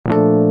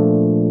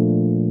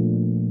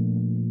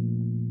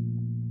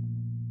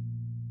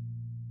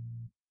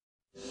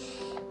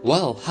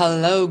Well,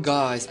 hello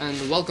guys,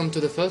 and welcome to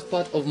the first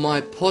part of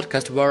my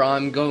podcast where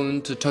I'm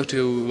going to talk to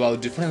you about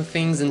different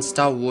things and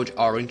stuff which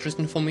are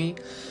interesting for me.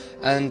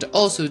 And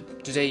also,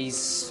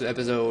 today's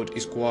episode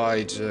is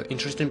quite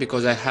interesting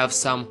because I have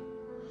some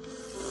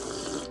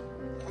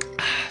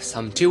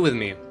tea with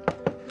me.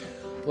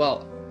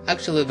 Well,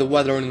 actually, the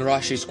weather in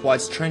Russia is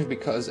quite strange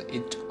because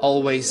it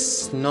always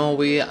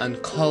snowy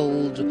and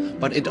cold,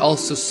 but it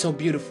also so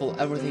beautiful.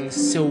 Everything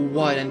is so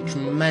wide and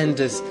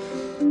tremendous.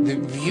 The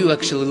view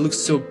actually looks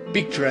so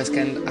picturesque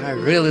and I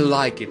really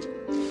like it.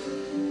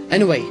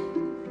 Anyway,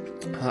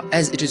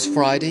 as it is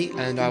Friday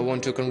and I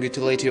want to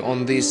congratulate you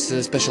on this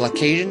special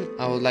occasion,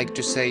 I would like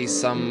to say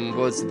some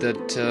words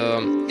that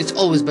it's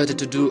always better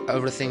to do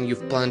everything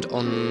you've planned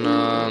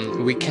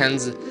on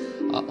weekends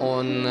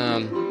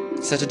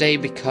on Saturday,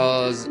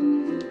 because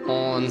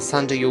on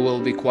Sunday you will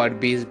be quite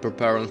busy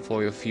preparing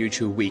for your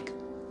future week.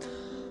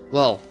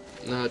 Well,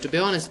 to be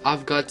honest,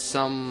 I've got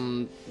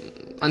some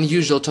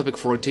unusual topic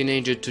for a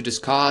teenager to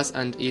discuss,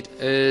 and it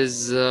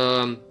is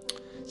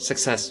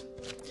success.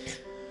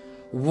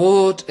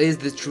 What is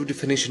the true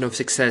definition of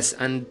success?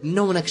 And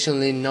no one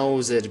actually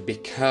knows it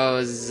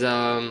because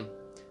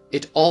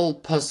it's all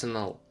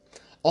personal.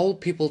 All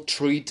people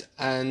treat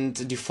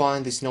and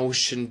define this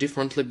notion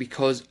differently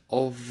because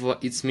of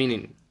its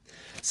meaning.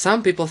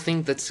 Some people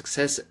think that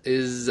success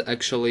is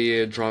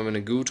actually driving a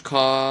good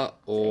car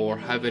or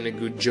having a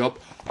good job.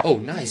 Oh,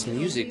 nice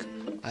music.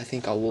 I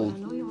think I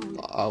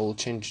will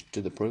change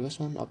to the previous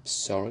one. I'm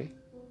sorry.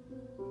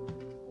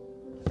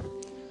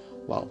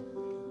 Well,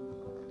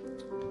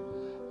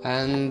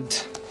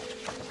 and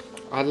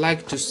I'd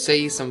like to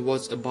say some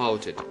words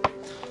about it.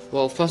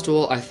 Well, first of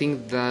all, I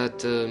think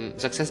that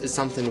success is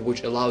something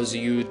which allows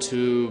you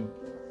to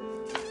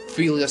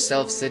feel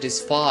yourself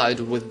satisfied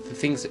with the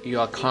things that you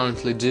are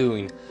currently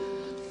doing.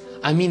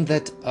 I mean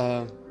that,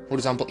 for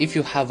example, if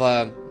you have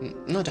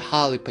not a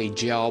highly paid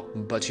job,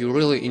 but you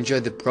really enjoy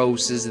the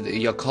process,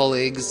 your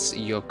colleagues,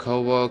 your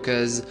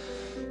co-workers,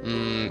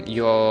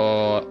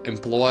 your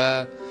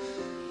employer,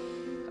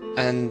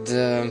 and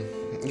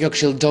you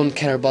actually don't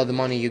care about the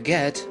money you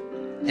get,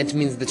 it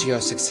means that you are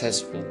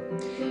successful.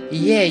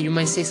 Yeah, you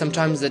may say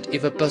sometimes that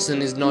if a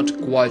person is not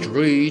quite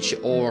rich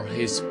or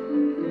he's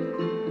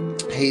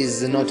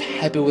not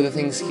happy with the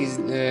things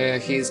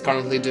he's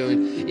currently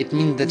doing, it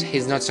means that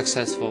he's not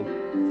successful.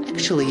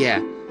 Actually,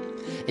 yeah.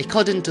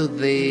 According to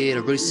the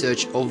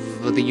research of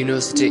the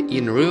university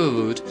in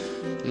Riverwood,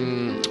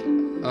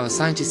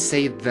 scientists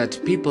say that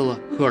people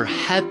who are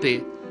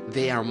happy,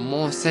 they are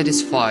more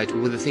satisfied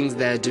with the things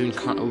they are doing.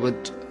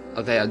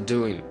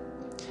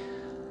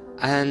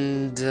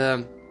 And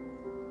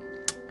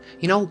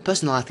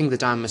personally, I think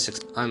that I'm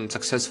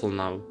successful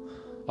now.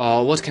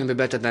 What can be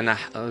better than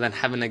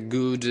having a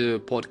good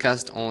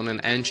podcast on an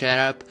Anchor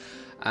app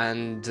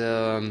and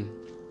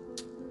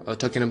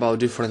talking about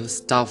different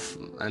stuff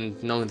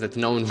and knowing that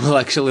no one will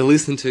actually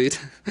listen to it.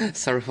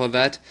 Sorry for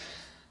that.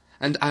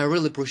 And I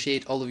really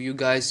appreciate all of you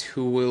guys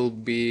who will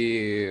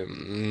be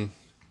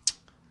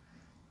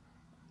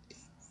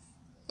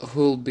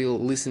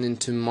listening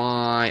to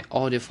my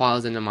audio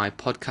files and my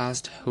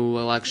podcast, who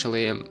will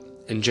actually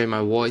enjoy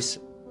my voice.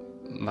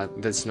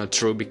 But that's not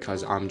true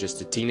because I'm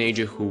just a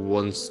teenager who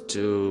wants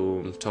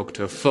to talk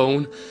to a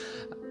phone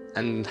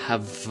and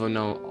have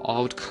no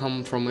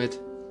outcome from it.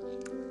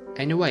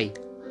 Anyway,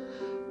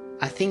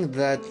 I think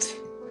that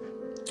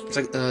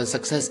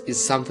success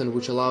is something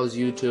which allows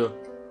you to...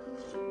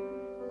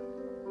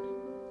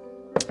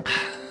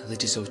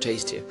 That is so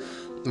tasty.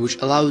 Which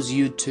allows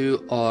you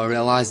to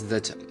realize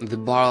that the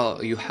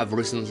bar you have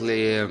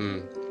recently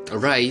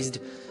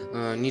raised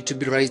need to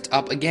be raised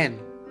up again.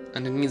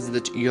 And it means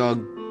that you're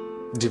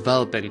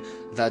developing,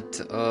 that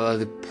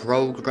the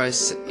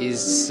progress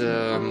is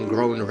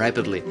growing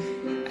rapidly,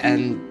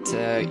 and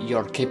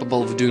you're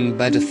capable of doing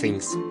better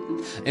things.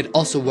 It's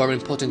also very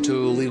important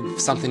to leave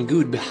something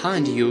good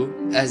behind you,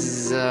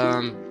 as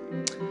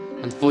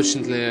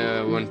unfortunately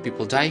when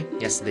people die,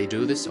 yes, they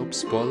do this,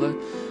 spoiler,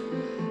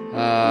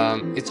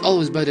 it's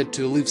always better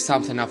to leave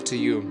something after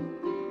you.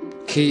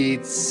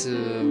 Kids,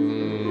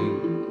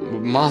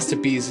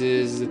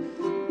 masterpieces,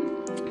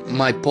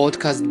 my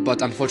podcast,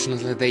 but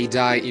unfortunately they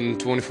die in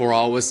 24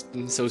 hours,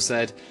 so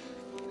sad.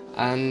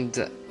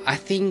 And I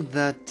think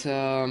that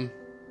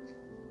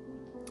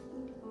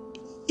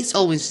it's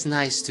always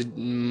nice to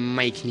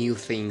make new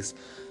things,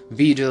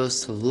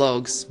 videos,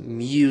 vlogs,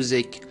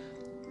 music,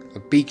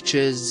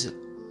 pictures,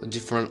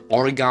 different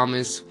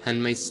origamis,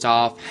 handmade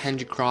stuff,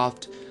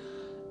 handicraft.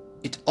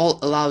 It all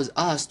allows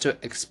us to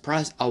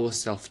express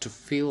ourselves, to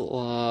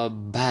feel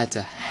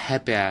better,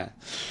 happier,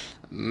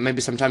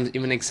 maybe sometimes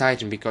even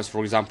exciting, because,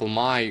 for example,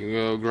 my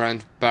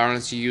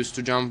grandparents used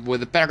to jump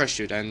with a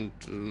parachute, and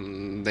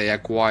they are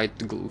quite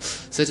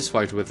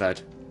satisfied with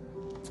that.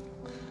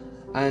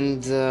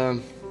 And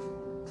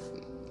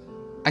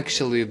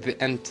actually,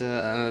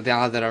 the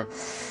other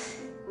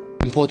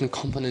important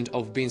component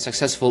of being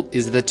successful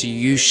is that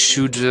you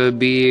should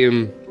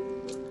be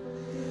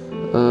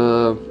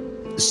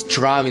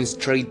striving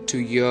straight to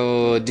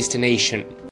your destination.